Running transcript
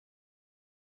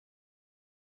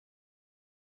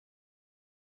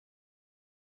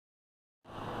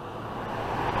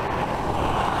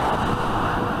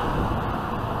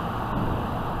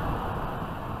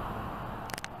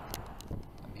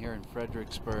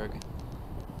Fredericksburg.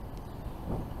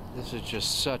 This is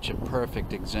just such a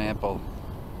perfect example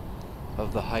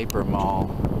of the Hypermall.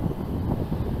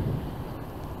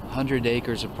 100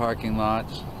 acres of parking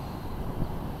lots,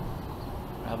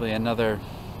 probably another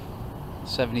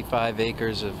 75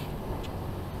 acres of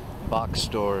box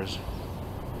stores.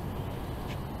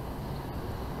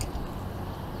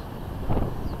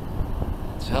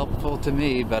 It's helpful to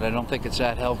me, but I don't think it's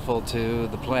that helpful to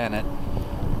the planet.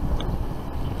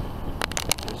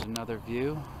 There's another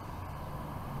view.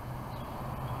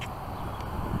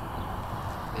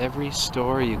 Every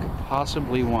store you could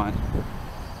possibly want.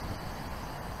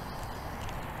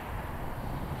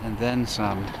 And then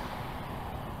some.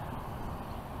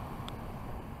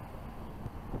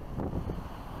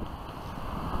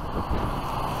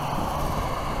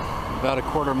 About a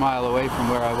quarter mile away from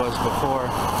where I was before.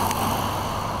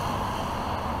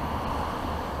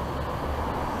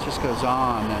 It just goes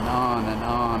on and on and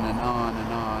on and on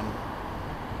and on.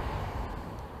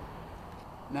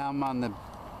 Now I'm on the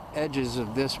edges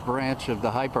of this branch of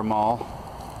the Hypermall.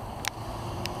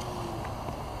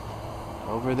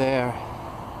 Over there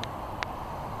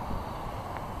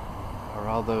are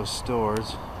all those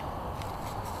stores.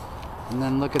 And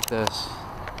then look at this.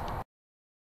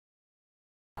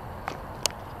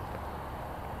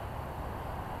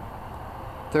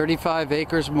 "35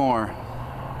 acres more."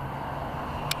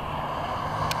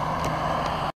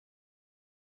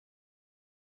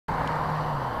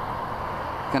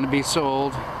 Gonna be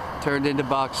sold, turned into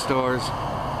box stores.